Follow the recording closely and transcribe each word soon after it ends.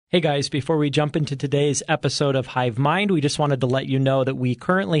Hey guys, before we jump into today's episode of Hive Mind, we just wanted to let you know that we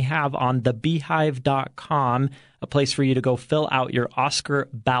currently have on thebeehive.com a place for you to go fill out your Oscar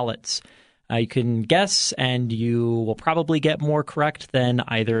ballots. You can guess, and you will probably get more correct than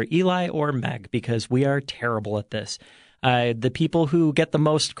either Eli or Meg, because we are terrible at this. The people who get the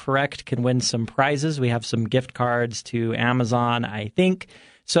most correct can win some prizes. We have some gift cards to Amazon, I think.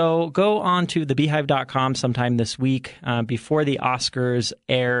 So go on to thebeehive.com sometime this week before the Oscars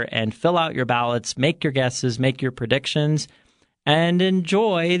air and fill out your ballots, make your guesses, make your predictions, and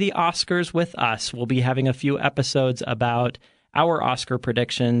enjoy the Oscars with us. We'll be having a few episodes about our Oscar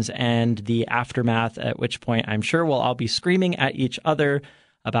predictions and the aftermath, at which point I'm sure we'll all be screaming at each other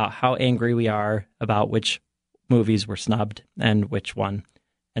about how angry we are about which movies were snubbed and which one,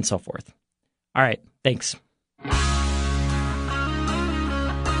 and so forth. All right, thanks.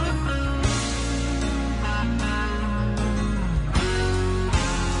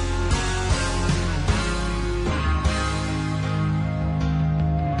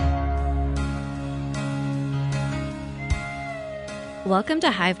 Welcome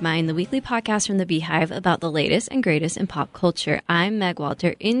to Hive Mind, the weekly podcast from the Beehive about the latest and greatest in pop culture. I'm Meg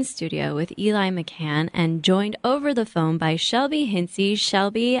Walter in studio with Eli McCann and joined over the phone by Shelby Hinsey.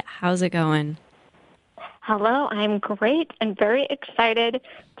 Shelby, how's it going? Hello, I'm great and very excited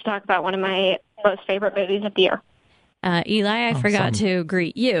to talk about one of my most favorite movies of the year. Eli, I forgot to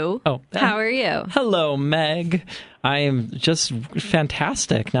greet you. How are you? Hello, Meg. I am just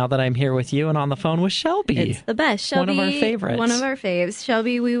fantastic now that I'm here with you and on the phone with Shelby. It's the best. Shelby, one of our favorites. One of our faves.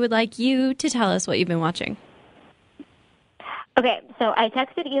 Shelby, we would like you to tell us what you've been watching. Okay, so I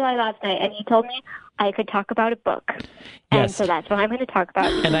texted Eli last night, and he told me I could talk about a book. And Yes. so that's what I'm going to talk about.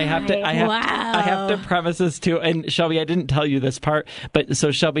 And I have to preface this too. And Shelby, I didn't tell you this part, but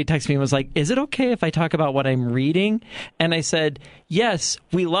so Shelby texted me and was like, "Is it okay if I talk about what I'm reading?" And I said, "Yes,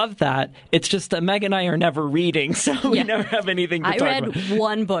 we love that. It's just that Meg and I are never reading, so we never have anything to talk about." I read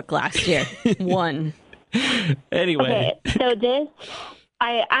one book last year. One. Anyway. Okay, so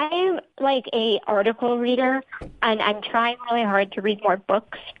I'm like a article reader, and I'm trying really hard to read more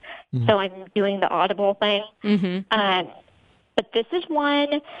books. So I'm doing the Audible thing. Mm-hmm. But this is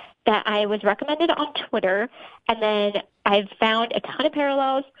one that I was recommended on Twitter, and then I've found a ton of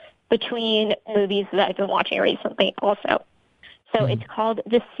parallels between movies that I've been watching recently also. So it's called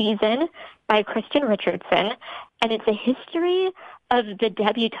The Season by Kristen Richardson, and it's a history of the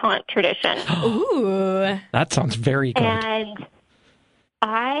debutante tradition. Ooh. That sounds very good. And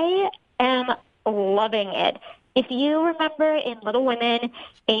I am loving it. If you remember in Little Women,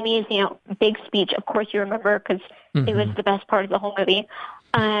 Amy's, big speech, of course you remember because it was the best part of the whole movie.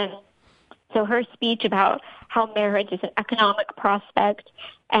 So her speech about how marriage is an economic prospect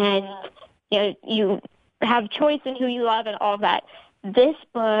and, you have choice in who you love and all of that. This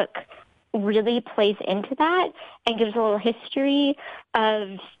book really plays into that and gives a little history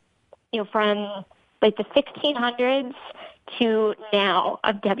of, from like the 1600s to now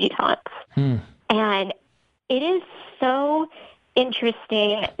of debutantes. And it is so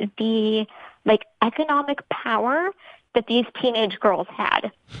interesting, the economic power that these teenage girls had.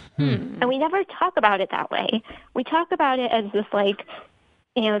 And we never talk about it that way. We talk about it as this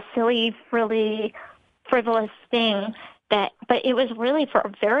silly, frilly, frivolous thing but it was really for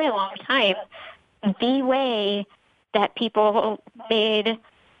a very long time the way that people made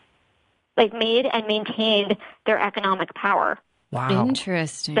and maintained their economic power. Wow.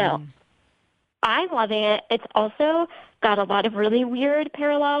 Interesting. So I'm loving it. It's also got a lot of really weird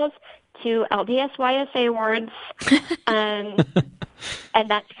parallels to LDSYSA awards, and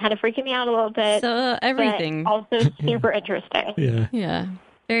that's kind of freaking me out a little bit. So everything. But also super interesting. Yeah.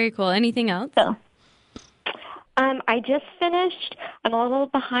 Very cool. Anything else? So, I just finished, I'm a little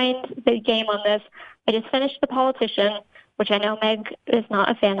behind the game on this. I just finished The Politician, which I know Meg is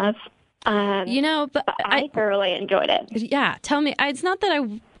not a fan of. But I thoroughly enjoyed it. Yeah. Tell me, it's not that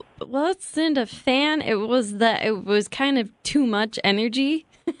I wasn't a fan. It was that it was kind of too much energy.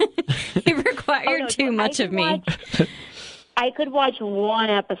 It required too much of me. I could watch one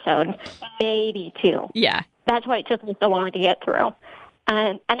episode, maybe two. Yeah. That's why it took me so long to get through.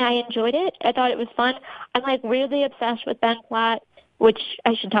 And I enjoyed it. I thought it was fun. I'm really obsessed with Ben Platt, which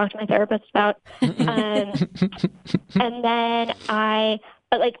I should talk to my therapist about. And then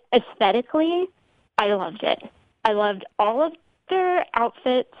but aesthetically, I loved it. I loved all of their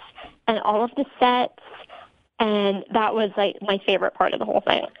outfits and all of the sets. And that was my favorite part of the whole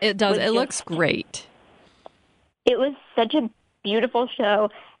thing. It does. It looks great. It was such a beautiful show.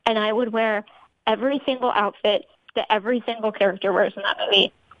 And I would wear every single outfit that every single character wears in that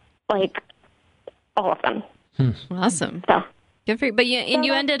movie. All of them. Awesome. So, Good for you. But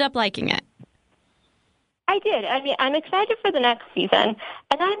you ended up liking it. I did. I mean, I'm excited for the next season.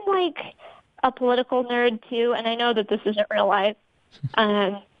 And I'm like a political nerd, too, and I know that this isn't real life.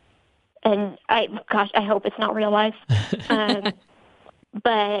 And I hope it's not real life.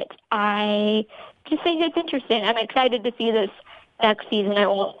 But I just think it's interesting. I'm excited to see this next season. I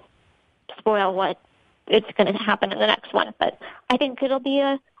won't spoil what it's going to happen in the next one, but I think it'll be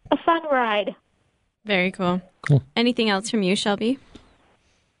a fun ride. Very cool. Anything else from you, Shelby?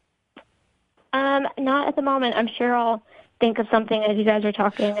 Not at the moment. I'm sure I'll think of something as you guys are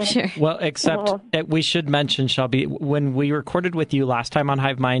talking. Sure. Well, except we should mention, Shelby, when we recorded with you last time on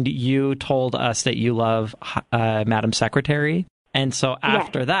Hive Mind, you told us that you love Madam Secretary. And so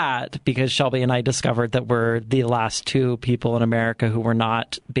after that, because Shelby and I discovered that we're the last two people in America who were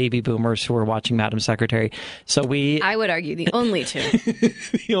not baby boomers who were watching Madam Secretary. So I would argue the only two.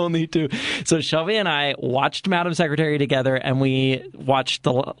 The only two. So Shelby and I watched Madam Secretary together, and we watched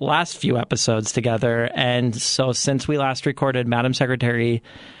the last few episodes together. And so since we last recorded Madam Secretary,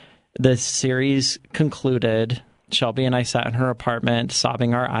 the series concluded. Shelby and I sat in her apartment,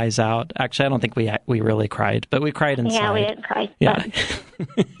 sobbing our eyes out. Actually, I don't think we really cried, but we cried inside. Yeah, we didn't cry. Yeah.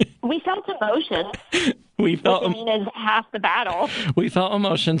 We felt emotions. Which is half the battle. We felt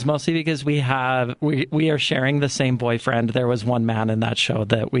emotions mostly because we are sharing the same boyfriend. There was one man in that show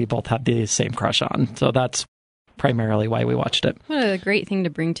that we both had the same crush on. So that's primarily why we watched it. What a great thing to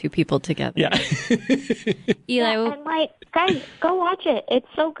bring two people together. Yeah. Eli, and guys, go watch it. It's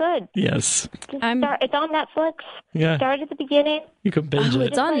so good. Yes. It's on Netflix. Yeah. Start at the beginning. You can binge it.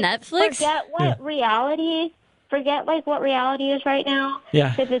 It's on Netflix? Forget what reality is right now.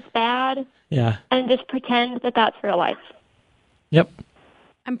 Yeah. Because it's bad. Yeah. And just pretend that that's real life. Yep.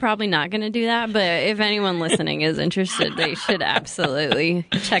 I'm probably not going to do that, but if anyone listening is interested, they should absolutely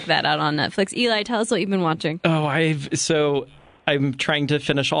check that out on Netflix. Eli, tell us what you've been watching. I'm trying to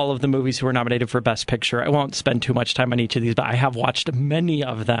finish all of the movies who were nominated for Best Picture. I won't spend too much time on each of these, but I have watched many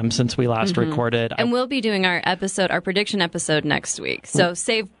of them since we last recorded. And we'll be doing our prediction episode next week. So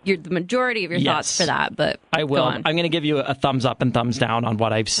save the majority of your thoughts for that. But I will. I'm going to give you a thumbs up and thumbs down on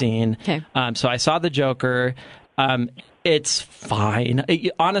what I've seen. Okay. So I saw The Joker. It's fine.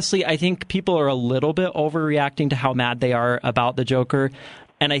 Honestly, I think people are a little bit overreacting to how mad they are about The Joker.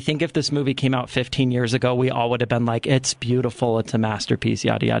 And I think if this movie came out 15 years ago, we all would have been like, it's beautiful, it's a masterpiece,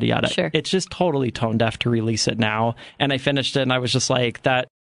 yada, yada, yada. Sure. It's just totally tone deaf to release it now. And I finished it and I was just like,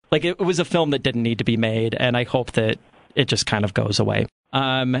 it was a film that didn't need to be made. And I hope that it just kind of goes away.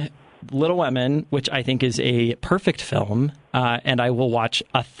 Little Women, which I think is a perfect film, and I will watch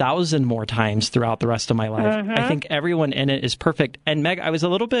 1,000 more times throughout the rest of my life. Mm-hmm. I think everyone in it is perfect. And Meg, I was a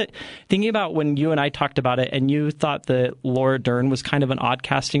little bit thinking about when you and I talked about it, and you thought that Laura Dern was kind of an odd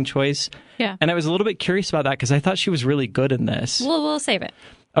casting choice. Yeah. And I was a little bit curious about that because I thought she was really good in this. We'll save it.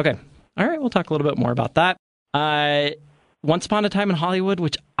 Okay. All right. We'll talk a little bit more about that. Once Upon a Time in Hollywood,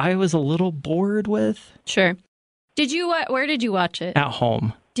 which I was a little bored with. Sure. Where did you watch it? At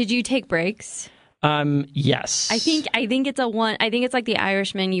home. Did you take breaks? Yes. I think it's like The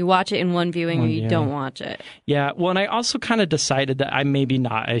Irishman. You watch it in one viewing or you don't watch it. Yeah. Well, and I also kind of decided that I'm maybe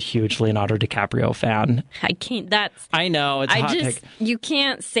not a huge Leonardo DiCaprio fan. I know. It's a hot take. You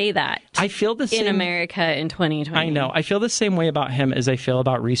can't say that. I feel the same in America in 2020. I know. I feel the same way about him as I feel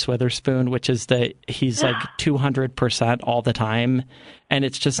about Reese Witherspoon, which is that he's like 200% all the time. And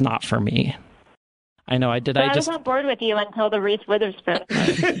it's just not for me. I know. I was on board with you until the Reese Witherspoon.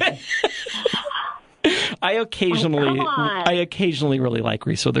 I occasionally really like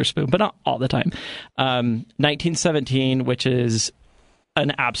Reese Witherspoon, but not all the time. 1917, which is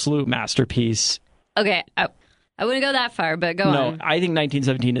an absolute masterpiece. Okay, I wouldn't go that far, but go on. No, I think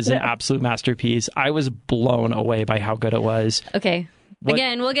 1917 is an absolute masterpiece. I was blown away by how good it was. Okay.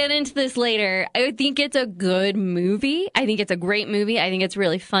 Again, we'll get into this later. I think it's a good movie. I think it's a great movie. I think it's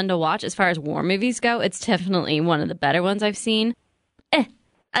really fun to watch. As far as war movies go, it's definitely one of the better ones I've seen. I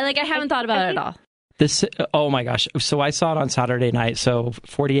haven't thought about it at all. Oh my gosh. So I saw it on Saturday night, so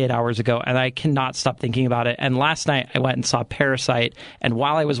 48 hours ago, and I cannot stop thinking about it. And last night I went and saw Parasite, and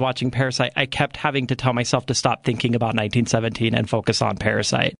while I was watching Parasite, I kept having to tell myself to stop thinking about 1917 and focus on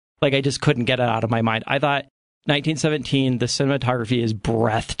Parasite. Like, I just couldn't get it out of my mind. I thought 1917, the cinematography is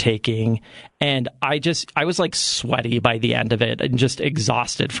breathtaking, and I was like sweaty by the end of it and just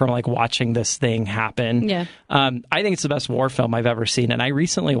exhausted from like watching this thing happen. Yeah. I think it's the best war film I've ever seen, and I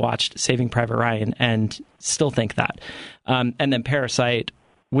recently watched Saving Private Ryan and still think that. And then Parasite,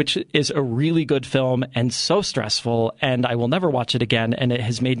 which is a really good film and so stressful, and I will never watch it again, and it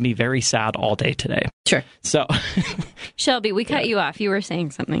has made me very sad all day today. Sure. So, Shelby, we cut you off. You were saying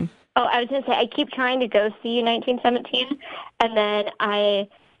something. Oh, I was going to say, I keep trying to go see 1917, and then I,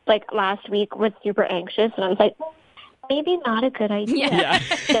 last week was super anxious, and I was like, maybe not a good idea. Yeah.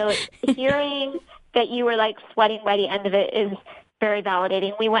 So hearing that you were, sweating by the end of it is very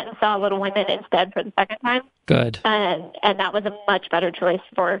validating. We went and saw Little Women instead for the second time. Good. And that was a much better choice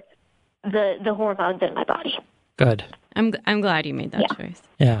for the hormones in my body. Good. I'm glad you made that choice.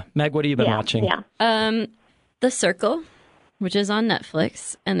 Yeah. Meg, what have you been watching? Yeah. The Circle, which is on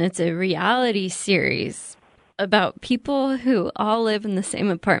Netflix, and it's a reality series about people who all live in the same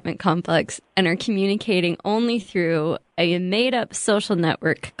apartment complex and are communicating only through a made-up social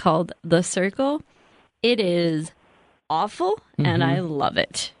network called The Circle. It is awful, and I love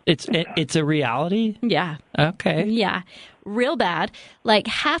it. It's a reality? Yeah. Okay. Yeah. Real bad.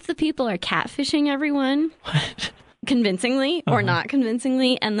 Half the people are catfishing everyone convincingly or not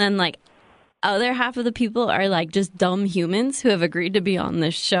convincingly, and then other half of the people are just dumb humans who have agreed to be on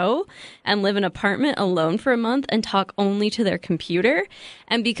this show and live in an apartment alone for a month and talk only to their computer.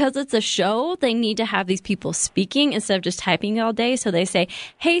 And because it's a show, they need to have these people speaking instead of just typing all day. So they say,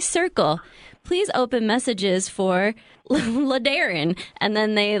 "Hey, Circle, please open messages for LaDarren." And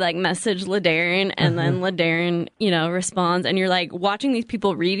then they message LaDarren, and then LaDarren, responds. And you're watching these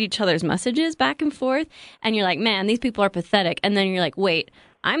people read each other's messages back and forth. And you're like, man, these people are pathetic. And then you're like, wait,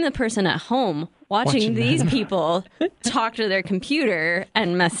 I'm the person at home watching these people talk to their computer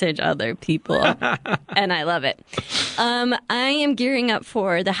and message other people. And I love it. I am gearing up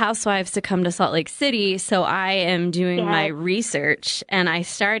for the Housewives to come to Salt Lake City, so I am doing my research. And I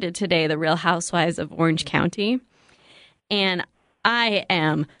started today The Real Housewives of Orange County. And I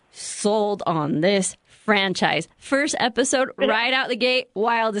am sold on this franchise. First episode, right out the gate,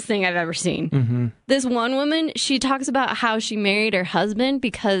 wildest thing I've ever seen. This one woman, she talks about how she married her husband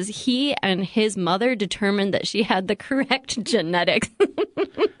because he and his mother determined that she had the correct genetics.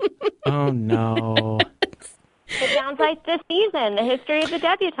 Oh, no. It sounds like this season, the history of the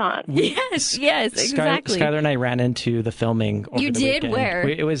debutante. Yes, exactly. Skylar and I ran into the filming over You the did? weekend. Where?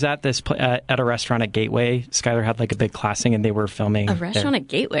 It was at this at a restaurant at Gateway. Skylar had a big classing, and they were filming. A restaurant at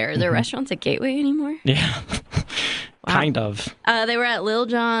Gateway? Are there restaurants at Gateway anymore? Yeah. Kind of. They were at Lil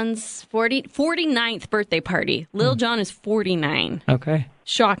Jon's 49th birthday party. Lil Jon is 49. Okay.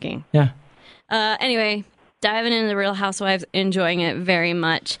 Shocking. Yeah. Anyway, diving into The Real Housewives, enjoying it very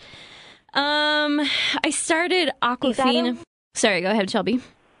much. I started Aquafina. Sorry, go ahead, Shelby.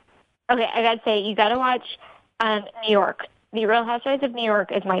 Okay, I gotta say, you gotta watch New York. The Real Housewives of New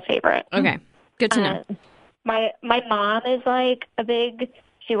York is my favorite. Okay, good to know. My mom is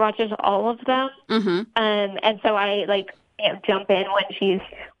she watches all of them. And so I jump in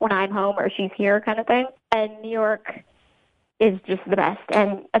when I'm home or she's here kind of thing. And New York is just the best,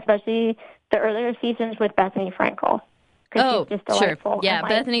 and especially the earlier seasons with Bethany Frankel. Oh, she's just delightful. sure. Yeah, and,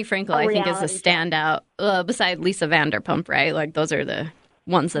 Bethany Frankel, I think, is the standout, beside Lisa Vanderpump, right? Those are the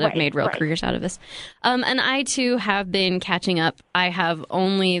ones that have made real careers out of this. And I, too, have been catching up. I have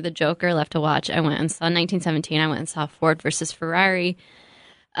only The Joker left to watch. I went and saw 1917. I went and saw Ford versus Ferrari.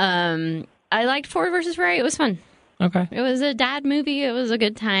 I liked Ford versus Ferrari. It was fun. Okay. It was a dad movie. It was a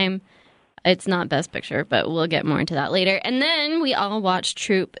good time. It's not Best Picture, but we'll get more into that later. And then we all watched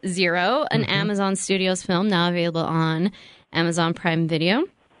Troop Zero, an Amazon Studios film now available on Amazon Prime Video.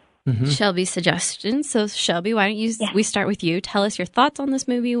 Shelby's suggestion. So, Shelby, why don't we start with you? Tell us your thoughts on this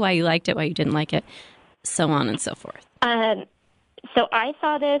movie, why you liked it, why you didn't like it, so on and so forth. So I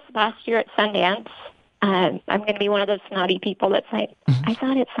saw this last year at Sundance. I'm going to be one of those snotty people that's like, I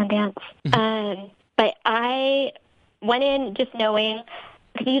saw it at Sundance. But I went in just knowing,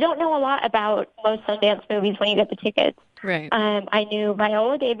 because you don't know a lot about most Sundance movies when you get the tickets. Right. I knew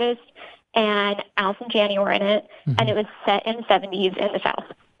Viola Davis and Allison Janney were in it, and it was set in the 70s in the South.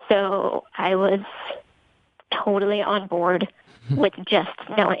 So I was totally on board with just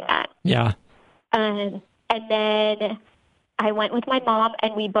knowing that. Yeah. And then I went with my mom,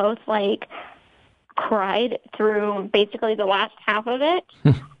 and we both cried through basically the last half of it.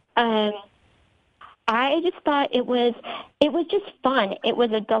 I just thought it was just fun. It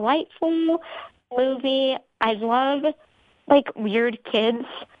was a delightful movie. I love weird kids,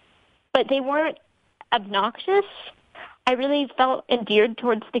 but they weren't obnoxious. I really felt endeared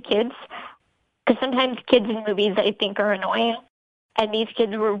towards the kids, because sometimes kids in movies I think are annoying, and these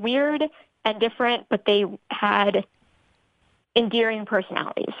kids were weird and different, but they had endearing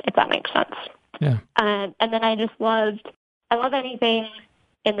personalities, if that makes sense. Yeah. And then I love anything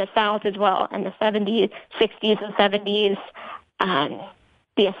in the South as well, in the 70s, 60s, and 70s,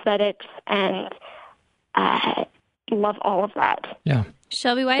 the aesthetics, and love all of that. Yeah.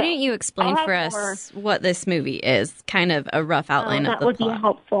 Shelby, why don't you explain for us what this movie is? Kind of a rough outline of the plot. That would be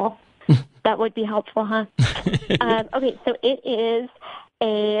helpful. That would be helpful, huh? Okay, so it is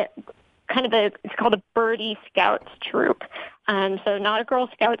a kind of it's called a Birdie Scouts troop. So not a Girl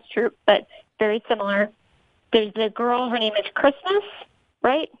Scouts troop, but very similar. There's the girl, her name is Christmas,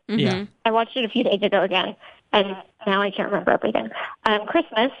 right? Mm-hmm. Yeah. I watched it a few days ago again, and now I can't remember everything.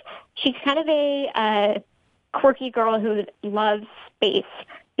 Christmas, she's kind of a quirky girl who loves space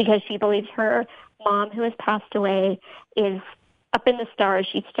because she believes her mom, who has passed away, is up in the stars.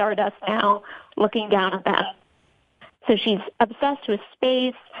 She's stardust now, looking down at them. So she's obsessed with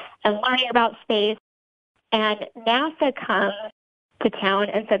space and learning about space. And NASA comes to town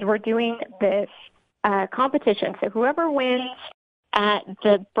and says, we're doing this competition. So whoever wins at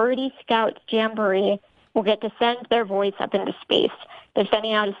the Birdie Scouts Jamboree will get to send their voice up into space. They're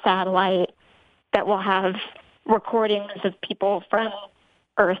sending out a satellite that will have recordings of people from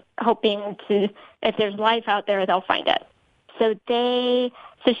Earth, hoping to, if there's life out there, they'll find it. So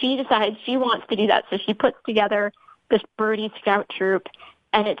she decides she wants to do that. So she puts together this Birdie Scout troop,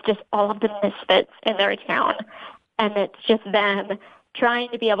 and it's just all of the misfits in their town. And it's just them trying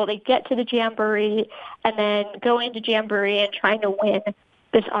to be able to get to the Jamboree and then go into Jamboree and trying to win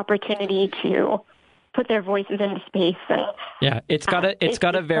this opportunity to put their voices into space. And, it's got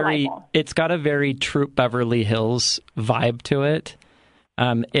a very Troop Beverly Hills vibe to it.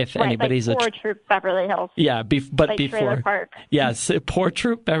 If right, anybody's like poor Troop Beverly Hills. Yeah, but like before, yes, poor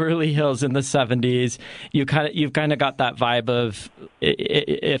Troop Beverly Hills in the 70s. You've kind of got that vibe of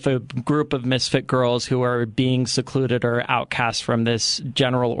if a group of misfit girls who are being secluded or outcast from this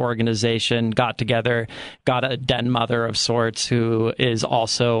general organization got together, got a den mother of sorts who is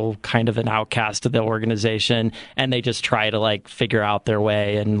also kind of an outcast of the organization, and they just try to like figure out their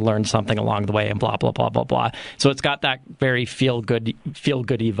way and learn something along the way and blah blah blah blah blah. So it's got that very feel goody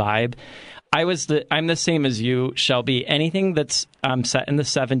vibe. I'm the same as you, Shelby. Anything that's set in the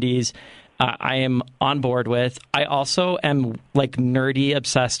 70s, I am on board with. I also am like nerdy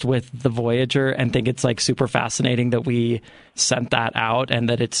obsessed with the Voyager and think it's like super fascinating that we sent that out and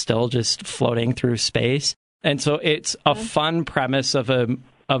that it's still just floating through space. And so it's a fun premise of a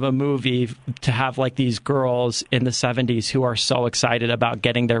movie to have like these girls in the 70s who are so excited about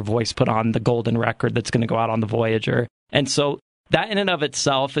getting their voice put on the golden record that's going to go out on the Voyager. And so that in and of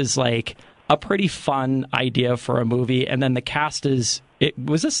itself is like a pretty fun idea for a movie. And then the cast it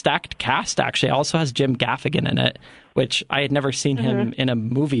was a stacked cast, actually. It also has Jim Gaffigan in it, which I had never seen him in a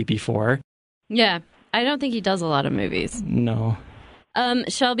movie before. Yeah, I don't think he does a lot of movies. No.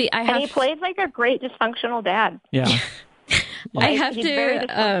 Shelby, and he plays like a great dysfunctional dad. Yeah. I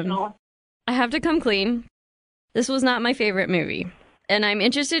have to come clean. This was not my favorite movie. And I'm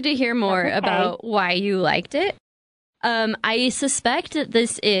interested to hear more about why you liked it. I suspect that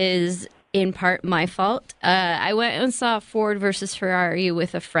this is in part my fault. I went and saw Ford versus Ferrari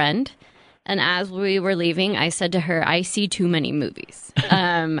with a friend. And as we were leaving, I said to her, I see too many movies.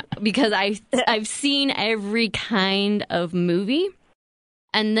 Because I've seen every kind of movie.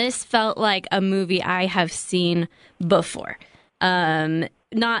 And this felt like a movie I have seen before.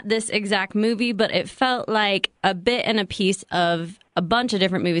 Not this exact movie, but it felt like a bit and a piece of a bunch of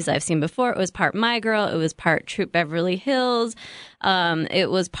different movies I've seen before. It was part My Girl. It was part Troop Beverly Hills. It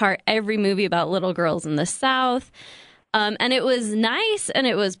was part every movie about little girls in the South. And it was nice and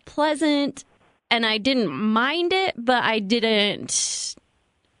it was pleasant. And I didn't mind it, but I didn't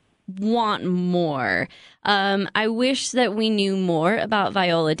want more. I wish that we knew more about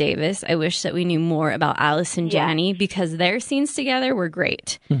Viola Davis. I wish that we knew more about Allison Janney because their scenes together were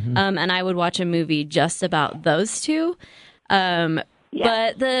great. Mm-hmm. And I would watch a movie just about those two. But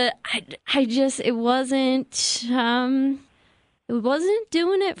it wasn't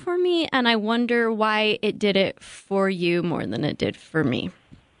doing it for me. And I wonder why it did it for you more than it did for me.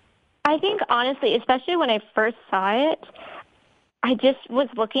 I think honestly, especially when I first saw it, I just was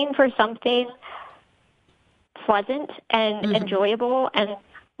looking for something pleasant and enjoyable and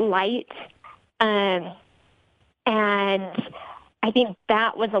light. And I think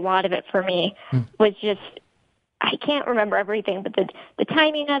that was a lot of it for me, was just, I can't remember everything, but the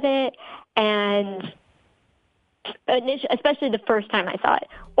timing of it, and especially the first time I saw it.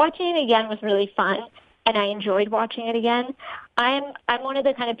 Watching it again was really fun, and I enjoyed watching it again. I'm one of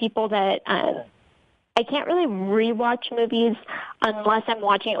the kind of people that I can't really rewatch movies unless I'm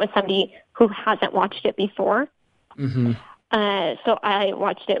watching it with somebody who hasn't watched it before. Mm-hmm. So I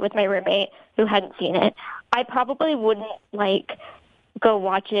watched it with my roommate who hadn't seen it. I probably wouldn't go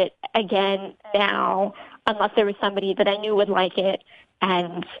watch it again now unless there was somebody that I knew would like it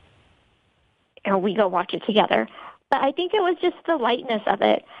and we go watch it together. But I think it was just the lightness of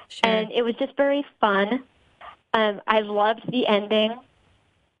it. Sure. And it was just very fun. I loved the ending.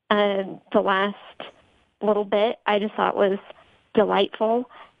 The last little bit I just thought was delightful.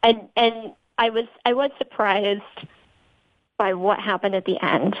 And I was surprised by what happened at the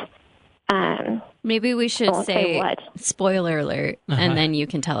end. Maybe we should say what. spoiler alert, and then you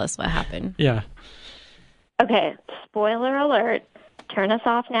can tell us what happened. Yeah. Okay, spoiler alert. Turn us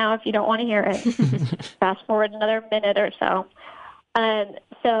off now if you don't want to hear it. Fast forward another minute or so.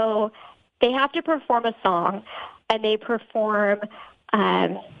 So they have to perform a song, and they perform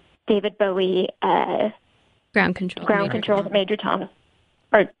David Bowie, Ground Control. Major Tom,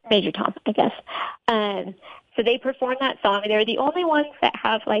 I guess. So they perform that song. They're the only ones that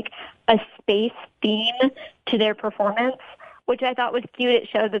have like a space theme to their performance, which I thought was cute. It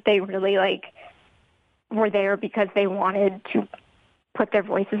showed that they really like were there because they wanted to put their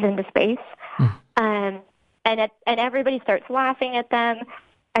voices into space. And everybody starts laughing at them.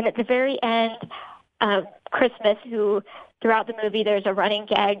 And at the very end, Christmas, who throughout the movie there's a running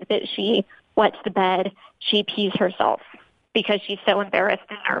gag that she wets the bed, she pees herself because she's so embarrassed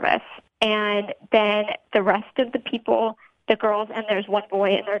and nervous. And then the rest of the people, the girls, and there's one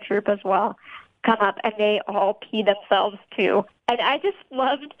boy in their troop as well, come up and they all pee themselves too. And I just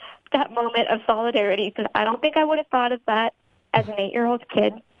loved that moment of solidarity because I don't think I would have thought of that as an 8-year-old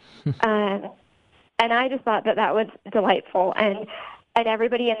kid. And I just thought that was delightful. And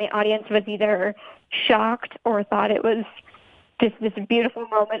everybody in the audience was either shocked or thought it was just this beautiful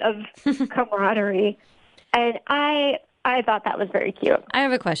moment of camaraderie. And I thought that was very cute. I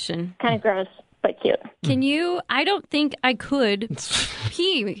have a question. Kind of gross, but cute. Can you? I don't think I could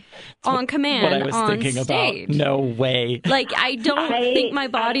pee on command What I was on thinking stage. about. No way. Like, I don't think my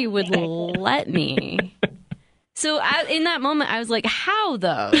body would let me. So in that moment, I was like, how,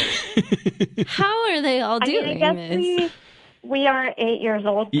 though? How are they all doing I this? guess we aren't 8 years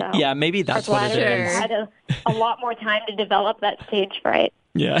old, so. Yeah, maybe that's what it is. Had a lot more time to develop that stage fright.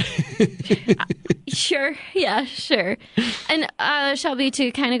 Yeah. Sure. Yeah, sure. And Shelby,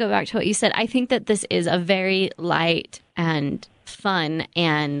 to kind of go back to what you said, I think that this is a very light and fun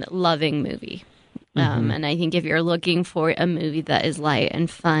and loving movie. And I think if you're looking for a movie that is light and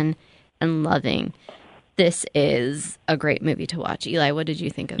fun and loving, this is a great movie to watch. Eli, what did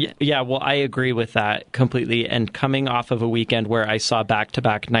you think of it? Yeah, well, I agree with that completely. And coming off of a weekend where I saw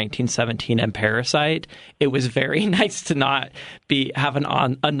back-to-back 1917 and Parasite, it was very nice to not have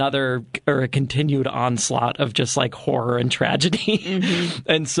another or a continued onslaught of just like horror and tragedy.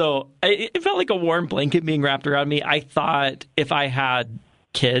 And so it felt like a warm blanket being wrapped around me. I thought if I had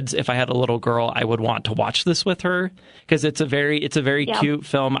kids, if I had a little girl, I would want to watch this with her because it's a very cute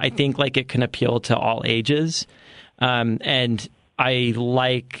film. I think like it can appeal to all ages, and I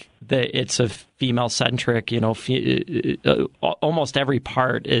like that it's a female centric. Almost every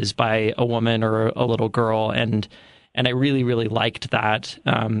part is by a woman or a little girl, and I really liked that.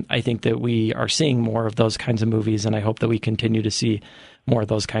 I think that we are seeing more of those kinds of movies, and I hope that we continue to see more of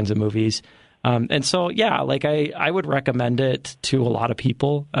those kinds of movies. And so, yeah, like I would recommend it to a lot of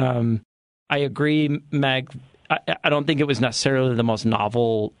people. I agree, Meg. I don't think it was necessarily the most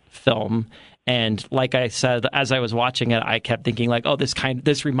novel film. And like I said, as I was watching it, I kept thinking like, oh,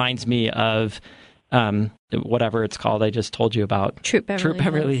 this reminds me of whatever it's called I just told you about. Troop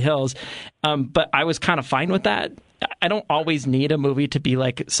Beverly Hills. But I was kind of fine with that. I don't always need a movie to be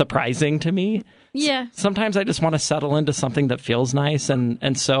like surprising to me. Yeah. Sometimes I just want to settle into something that feels nice.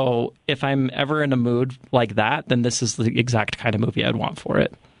 And so if I'm ever in a mood like that, then this is the exact kind of movie I'd want for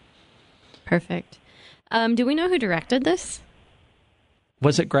it. Perfect. Do we know who directed this?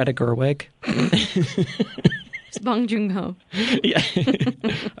 Was it Greta Gerwig? It's Bong Joon-ho. Yeah.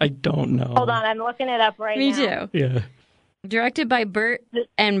 I don't know. Hold on, I'm looking it up right now. Me too. Yeah. Directed by Bert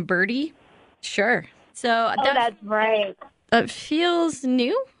and Birdie? Sure. So that's right. That feels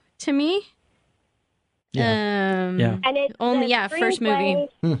new to me. Yeah. And it's first movie.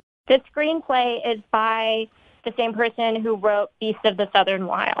 The screenplay is by the same person who wrote Beast of the Southern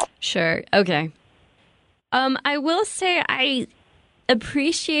Wild. Sure. Okay. I will say I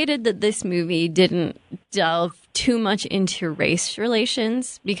appreciated that this movie didn't delve too much into race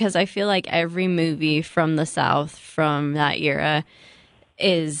relations because I feel like every movie from the South from that era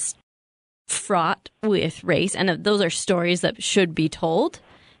is fraught with race, and those are stories that should be told.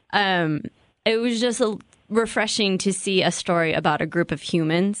 It was just refreshing to see a story about a group of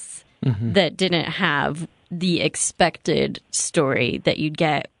humans that didn't have the expected story that you'd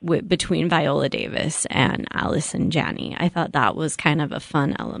get between Viola Davis and Allison Janney. I thought that was kind of a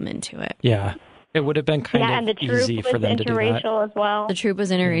fun element to it. Yeah. It would have been kind and the of troupe easy was for them to do that. interracial as well. The troupe was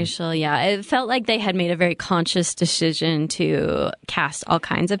interracial, yeah. It felt like they had made a very conscious decision to cast all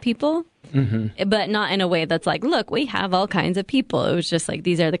kinds of people, but not in a way that's like, look, we have all kinds of people. It was just like,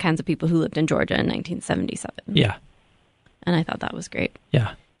 these are the kinds of people who lived in Georgia in 1977. Yeah. And I thought that was great.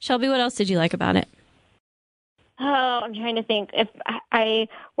 Yeah. Shelby, what else did you like about it? Oh, I'm trying to think. If I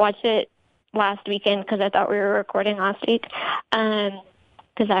watched it last weekend because I thought we were recording last week,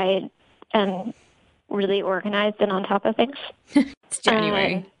 because I am really organized and on top of things. It's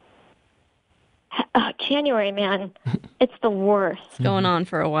January. January, man. It's the worst. It's going on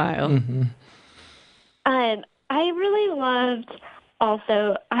for a while. Mm-hmm. I really loved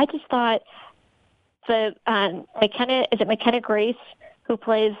also, I just thought the McKenna Grace, who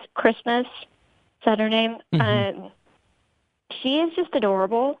plays Christmas, is that her name? She is just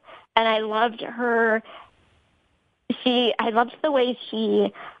adorable, and I loved her. I loved the way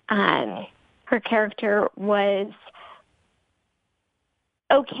her character was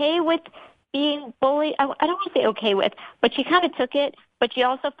okay with being bullied. I don't want to say okay with, but she kind of took it, but she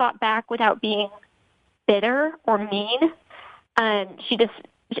also fought back without being bitter or mean.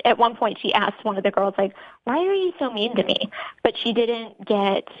 At one point, she asked one of the girls, like, why are you so mean to me? But she didn't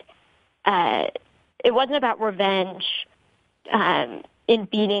get, it wasn't about revenge in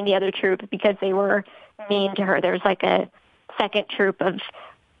beating the other troop because they were mean to her. There was like a second troop of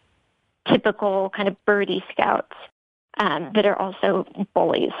typical kind of birdie scouts that are also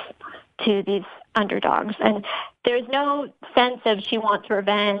bullies to these underdogs. And there's no sense of she wants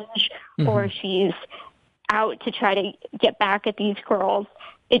revenge or she's out to try to get back at these girls.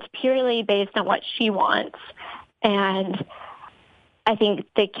 It's purely based on what she wants. And I think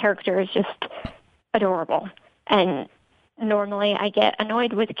the character is just adorable. And normally I get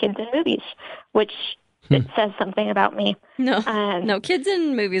annoyed with kids in movies, which it says something about me. No, kids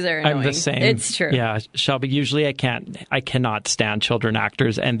in movies are annoying. I'm the same. It's true. Yeah, Shelby, usually I cannot stand children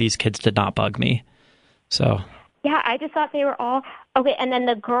actors, and these kids did not bug me. So. Yeah, I just thought they were all okay. And then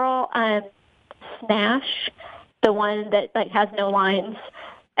the girl, Smash, the one that like has no lines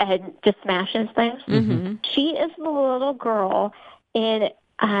and just smashes things. She is the little girl in.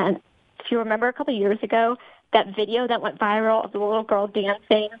 If you remember a couple of years ago, that video that went viral of the little girl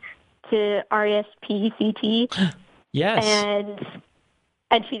dancing to R.E.S.P.C.T. Yes.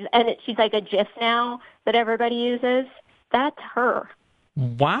 And she's like a GIF now that everybody uses. That's her.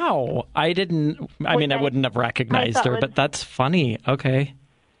 Wow. I wouldn't have recognized her, but that's funny. Okay.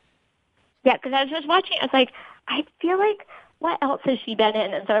 Yeah, because I was just watching. I was like, I feel like, what else has she been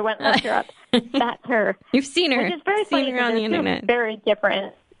in? And so I went and looked her up. That's her. You've seen her. Which is very funny. Seen her on the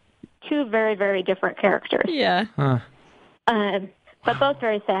internet. Two very, very different characters. Yeah. Huh. But both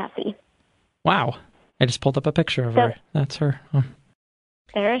very sassy. Wow. I just pulled up a picture of her. That's her. Oh.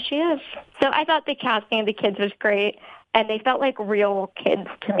 There she is. So I thought the casting of the kids was great, and they felt like real kids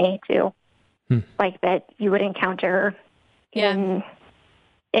to me, too. Like that you would encounter in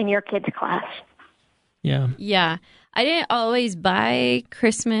your kids' class. Yeah. Yeah. I didn't always buy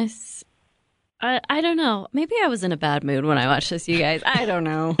Christmas. I don't know. Maybe I was in a bad mood when I watched this, you guys. I don't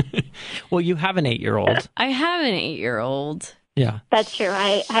know. Well, you have an 8-year-old. I have an 8-year-old. Yeah. That's true.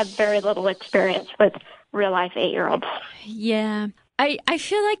 I have very little experience with real-life 8-year-olds. Yeah. I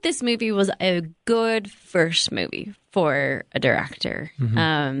feel like this movie was a good first movie for a director.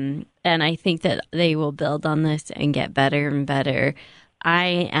 And I think that they will build on this and get better and better.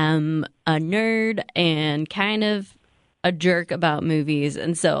 I am a nerd and kind of a jerk about movies,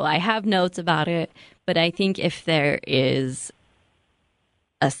 and so I have notes about it, but I think if there is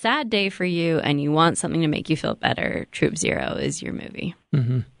a sad day for you and you want something to make you feel better, Troop Zero is your movie.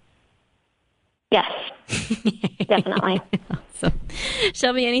 Yes, definitely. Awesome.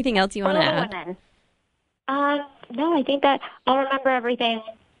 Shelby, anything else you want to add? Women. No, I think that I'll remember everything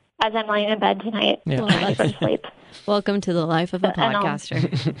as I'm laying in bed tonight. Yeah. When I go to sleep. Welcome to the life of a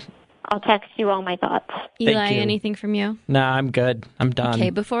podcaster. I'll text you all my thoughts. Eli, anything from you? No, I'm good. I'm done. Okay,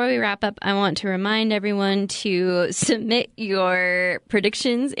 before we wrap up, I want to remind everyone to submit your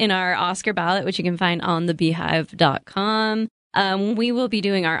predictions in our Oscar ballot, which you can find on thebeehive.com. We will be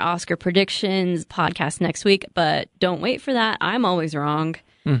doing our Oscar predictions podcast next week, but don't wait for that. I'm always wrong.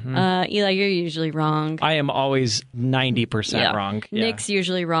 Eli, you're usually wrong. I am always 90% wrong. Yeah. Nick's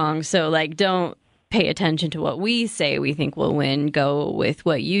usually wrong, so don't pay attention to what we say we think will win. Go with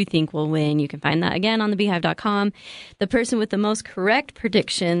what you think will win. You can find that again on thebeehive.com. The person with the most correct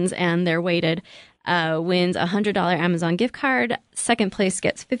predictions, and they're weighted, wins a $100 Amazon gift card. Second place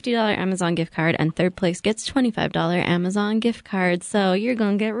gets $50 Amazon gift card, and third place gets $25 Amazon gift card. So you're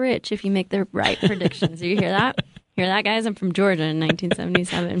going to get rich if you make the right predictions. Do you hear that? Hear that, guys? I'm from Georgia in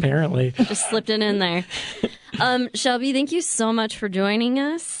 1977. Apparently. Just slipped it in there. Shelby, thank you so much for joining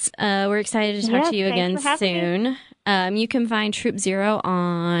us. We're excited to talk to you again soon. You can find Troop Zero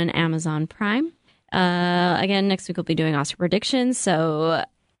on Amazon Prime. Again, next week we'll be doing Oscar predictions, so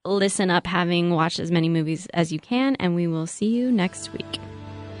listen up, having watched as many movies as you can, and we will see you next week.